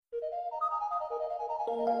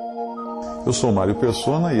Eu sou Mário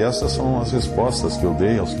Persona e essas são as respostas que eu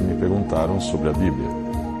dei aos que me perguntaram sobre a Bíblia.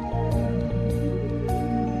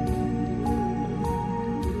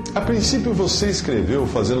 A princípio você escreveu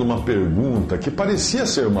fazendo uma pergunta que parecia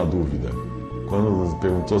ser uma dúvida, quando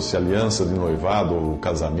perguntou se aliança de noivado ou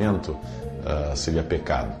casamento seria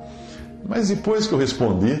pecado. Mas depois que eu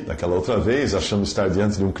respondi, daquela outra vez, achando estar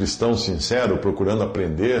diante de um cristão sincero, procurando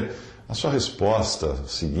aprender, a sua resposta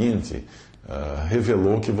seguinte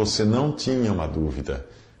revelou que você não tinha uma dúvida,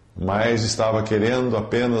 mas estava querendo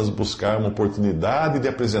apenas buscar uma oportunidade de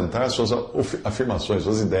apresentar suas afirmações,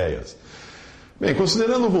 suas ideias. Bem,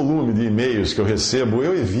 considerando o volume de e-mails que eu recebo,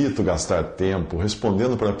 eu evito gastar tempo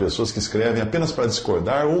respondendo para pessoas que escrevem apenas para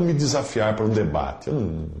discordar ou me desafiar para um debate. Eu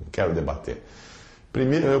não quero debater.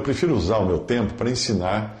 Primeiro, eu prefiro usar o meu tempo para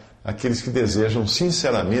ensinar aqueles que desejam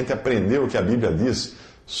sinceramente aprender o que a Bíblia diz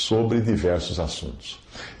sobre diversos assuntos.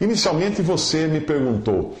 Inicialmente você me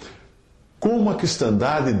perguntou como a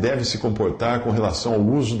cristandade deve se comportar com relação ao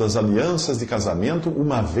uso das alianças de casamento,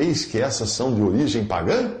 uma vez que essas são de origem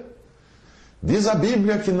pagã? Diz a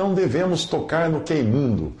Bíblia que não devemos tocar no que é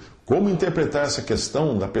imundo. Como interpretar essa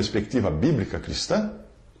questão da perspectiva bíblica cristã?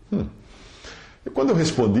 E quando eu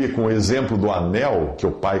respondi com o exemplo do anel que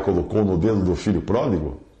o pai colocou no dedo do filho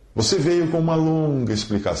pródigo, você veio com uma longa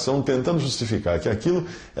explicação tentando justificar que aquilo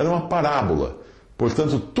era uma parábola.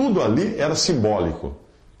 Portanto, tudo ali era simbólico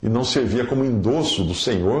e não servia como endosso do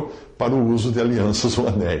Senhor para o uso de alianças ou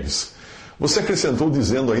anéis. Você acrescentou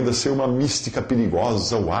dizendo ainda ser uma mística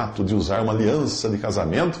perigosa o ato de usar uma aliança de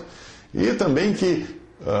casamento e também que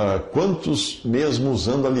quantos mesmo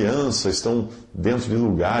usando aliança estão dentro de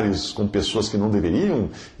lugares com pessoas que não deveriam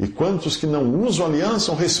e quantos que não usam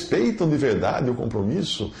aliança ou respeitam de verdade o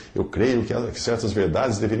compromisso. Eu creio que certas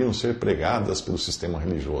verdades deveriam ser pregadas pelo sistema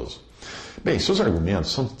religioso. Bem, seus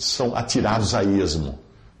argumentos são atirados a esmo.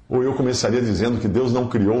 Ou eu começaria dizendo que Deus não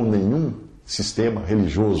criou nenhum sistema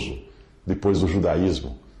religioso depois do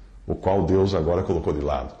judaísmo, o qual Deus agora colocou de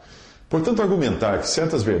lado. Portanto, argumentar que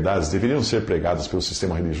certas verdades deveriam ser pregadas pelo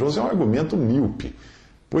sistema religioso é um argumento míope,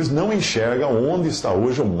 pois não enxerga onde está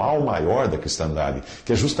hoje o mal maior da cristandade,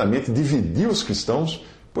 que é justamente dividir os cristãos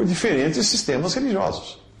por diferentes sistemas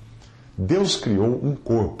religiosos. Deus criou um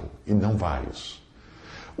corpo e não vários.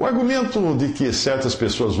 O argumento de que certas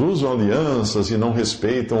pessoas usam alianças e não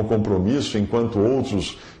respeitam o compromisso, enquanto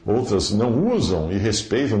outras não usam e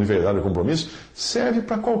respeitam de verdade o compromisso, serve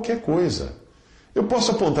para qualquer coisa. Eu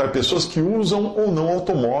posso apontar pessoas que usam ou não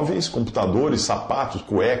automóveis, computadores, sapatos,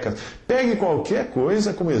 cuecas. Pegue qualquer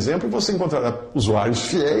coisa como exemplo e você encontrará usuários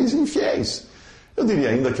fiéis e infiéis. Eu diria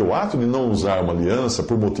ainda que o ato de não usar uma aliança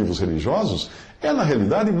por motivos religiosos é, na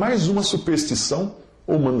realidade, mais uma superstição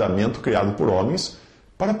ou mandamento criado por homens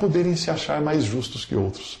para poderem se achar mais justos que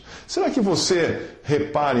outros. Será que você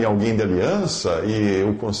repara em alguém de aliança e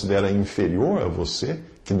o considera inferior a você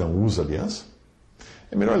que não usa aliança?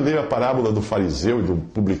 É melhor ler a parábola do fariseu e do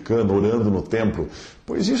publicano orando no templo,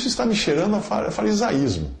 pois isso está me cheirando a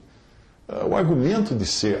farisaísmo. O argumento de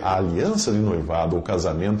ser a aliança de noivado ou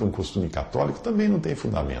casamento um costume católico também não tem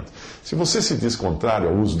fundamento. Se você se diz contrário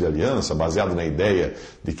ao uso de aliança, baseado na ideia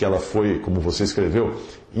de que ela foi, como você escreveu,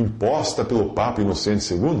 imposta pelo Papa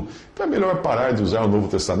Inocente II, então é melhor parar de usar o Novo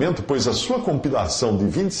Testamento, pois a sua compilação de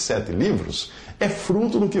 27 livros é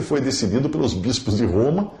fruto do que foi decidido pelos bispos de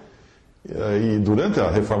Roma. E durante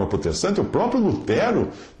a Reforma Protestante, o próprio Lutero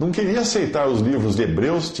não queria aceitar os livros de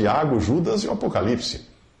Hebreus, Tiago, Judas e o Apocalipse.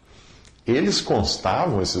 Eles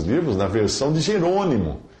constavam, esses livros, na versão de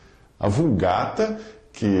Jerônimo, a Vulgata,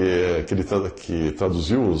 que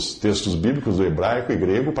traduziu os textos bíblicos do hebraico e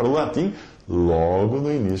grego para o latim logo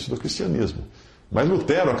no início do cristianismo. Mas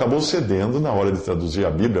Lutero acabou cedendo na hora de traduzir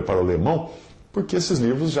a Bíblia para o alemão, porque esses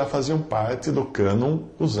livros já faziam parte do cânon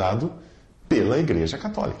usado pela Igreja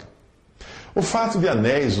Católica. O fato de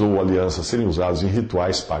anéis ou alianças serem usados em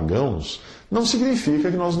rituais pagãos não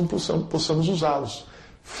significa que nós não possamos usá-los.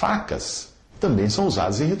 Facas também são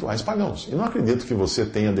usadas em rituais pagãos. E não acredito que você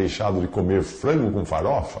tenha deixado de comer frango com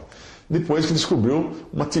farofa depois que descobriu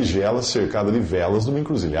uma tigela cercada de velas numa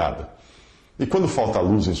encruzilhada. E quando falta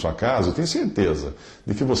luz em sua casa, eu tenho certeza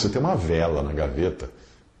de que você tem uma vela na gaveta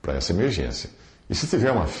para essa emergência. E se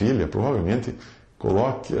tiver uma filha, provavelmente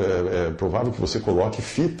é provável que você coloque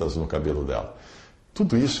fitas no cabelo dela.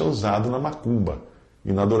 Tudo isso é usado na macumba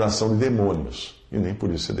e na adoração de demônios. E nem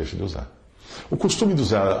por isso você deixa de usar. O costume de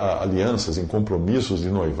usar alianças em compromissos de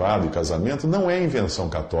noivado e casamento não é invenção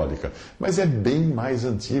católica, mas é bem mais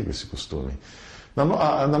antigo esse costume.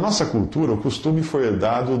 Na nossa cultura, o costume foi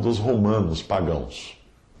herdado dos romanos pagãos,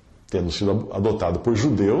 tendo sido adotado por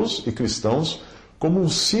judeus e cristãos como um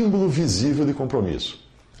símbolo visível de compromisso.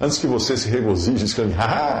 Antes que você se regozije e escreve,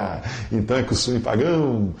 então é costume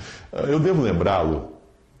pagão, eu devo lembrá-lo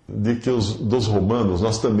de que dos romanos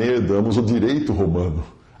nós também herdamos o direito romano,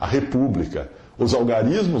 a república, os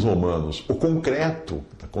algarismos romanos, o concreto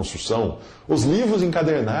da construção, os livros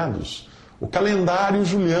encadernados, o calendário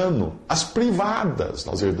juliano, as privadas,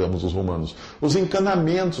 nós herdamos dos romanos, os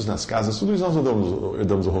encanamentos nas casas, tudo isso nós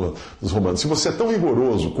herdamos dos romanos. Se você é tão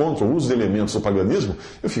rigoroso contra o uso de elementos do paganismo,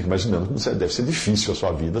 eu fico imaginando como deve ser difícil a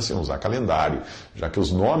sua vida sem usar calendário, já que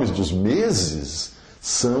os nomes dos meses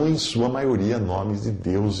são, em sua maioria, nomes de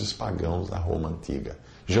deuses pagãos da Roma antiga.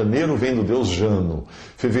 Janeiro vem do deus Jano.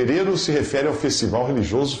 Fevereiro se refere ao festival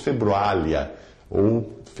religioso Februália,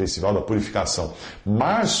 ou Festival da Purificação.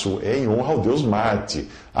 Março é em honra ao deus Marte.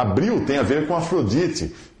 Abril tem a ver com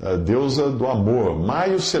Afrodite, a deusa do amor.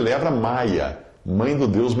 Maio celebra Maia, mãe do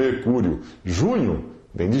deus Mercúrio. Junho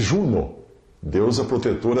vem de Juno, deusa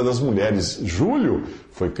protetora das mulheres. Julho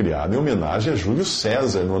foi criado em homenagem a Júlio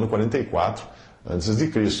César, no ano 44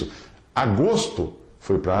 a.C. Agosto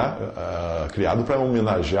foi criado para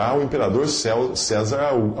homenagear o imperador César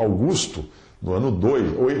Augusto, no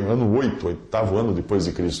ano 8, oitavo ano depois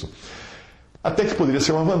de Cristo. Até que poderia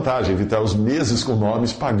ser uma vantagem evitar os meses com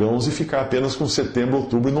nomes pagãos e ficar apenas com setembro,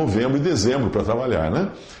 outubro, novembro e dezembro para trabalhar, né?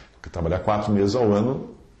 Trabalhar 4 meses ao ano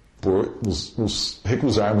por nos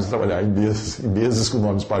recusarmos a trabalhar em meses com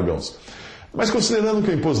nomes pagãos. Mas considerando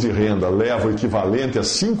que o imposto de renda leva o equivalente a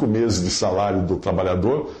 5 meses de salário do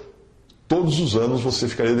trabalhador, todos os anos você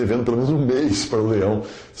ficaria devendo pelo menos um mês para o leão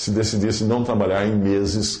se decidisse não trabalhar em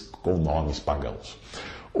meses com nomes pagãos.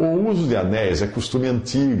 O uso de anéis é costume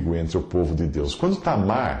antigo entre o povo de Deus. Quando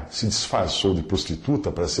Tamar se disfarçou de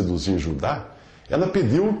prostituta para seduzir Judá, ela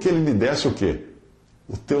pediu que ele lhe desse o quê?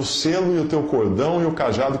 O teu selo e o teu cordão e o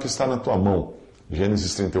cajado que está na tua mão.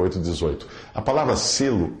 Gênesis 38, 18. A palavra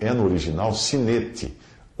selo é no original sinete,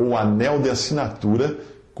 ou anel de assinatura,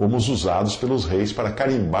 como os usados pelos reis para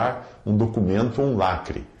carimbar um documento ou um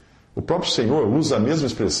lacre. O próprio Senhor usa a mesma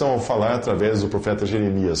expressão ao falar através do profeta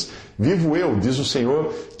Jeremias. Vivo eu, diz o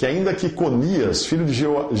Senhor, que ainda que Conias, filho de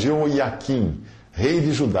Jeoiaquim, rei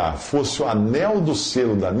de Judá, fosse o anel do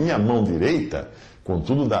selo da minha mão direita,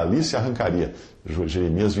 contudo dali se arrancaria.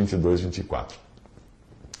 Jeremias 22, 24.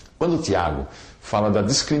 Quando Tiago fala da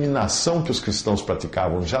discriminação que os cristãos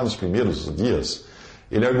praticavam já nos primeiros dias,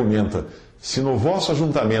 ele argumenta: se no vosso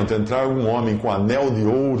ajuntamento entrar um homem com anel de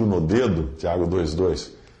ouro no dedo, Tiago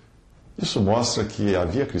 2,2, isso mostra que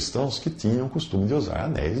havia cristãos que tinham o costume de usar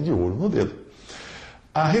anéis de ouro no dedo.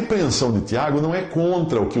 A repreensão de Tiago não é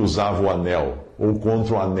contra o que usava o anel, ou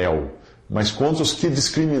contra o anel, mas contra os que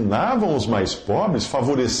discriminavam os mais pobres,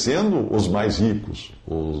 favorecendo os mais ricos,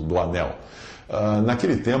 os do anel.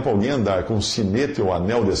 Naquele tempo, alguém andar com um sinete ou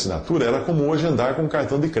anel de assinatura era como hoje andar com um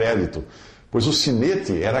cartão de crédito, pois o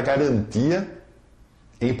sinete era garantia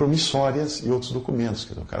em promissórias e outros documentos.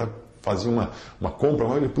 O cara fazia uma compra,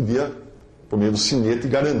 mas ele podia, por meio do sinete,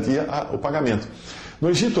 garantir o pagamento. No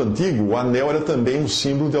Egito Antigo, o anel era também um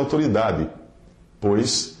símbolo de autoridade,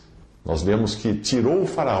 pois nós vemos que tirou o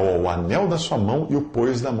faraó o anel da sua mão e o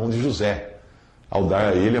pôs na mão de José, ao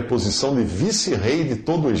dar a ele a posição de vice-rei de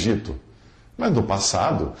todo o Egito. Mas no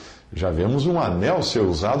passado, já vemos um anel ser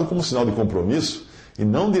usado como sinal de compromisso, e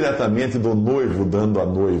não diretamente do noivo dando à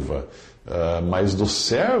noiva, mas do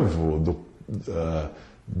servo,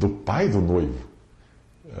 do pai do noivo.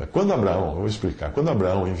 Quando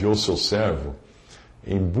Abraão enviou seu servo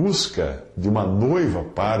em busca de uma noiva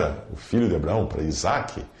para o filho de Abraão, para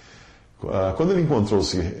Isaque, quando ele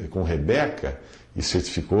encontrou-se com Rebeca e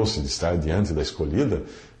certificou-se de estar diante da escolhida,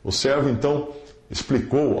 o servo então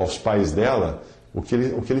explicou aos pais dela o que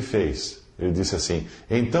ele fez. Ele disse assim: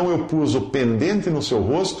 então eu pus o pendente no seu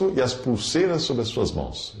rosto e as pulseiras sobre as suas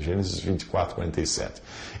mãos. Gênesis 24, 47.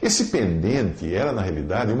 Esse pendente era, na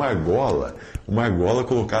realidade, uma argola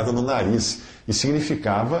colocada no nariz, e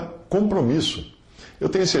significava compromisso. Eu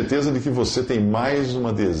tenho certeza de que você tem mais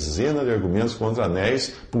uma dezena de argumentos contra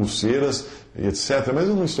anéis, pulseiras, etc., mas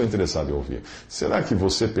eu não estou interessado em ouvir. Será que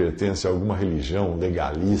você pertence a alguma religião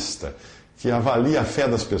legalista que avalia a fé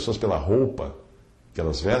das pessoas pela roupa que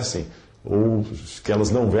elas vestem, ou que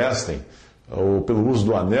elas não vestem, ou pelo uso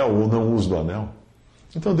do anel ou não uso do anel?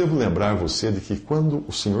 Então eu devo lembrar você de que quando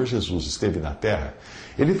o Senhor Jesus esteve na terra,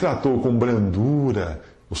 Ele tratou com brandura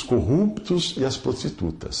os corruptos e as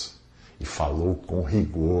prostitutas, e falou com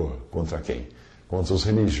rigor contra quem? Contra os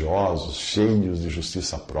religiosos cheios de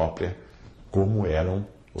justiça própria, como eram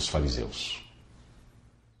os fariseus.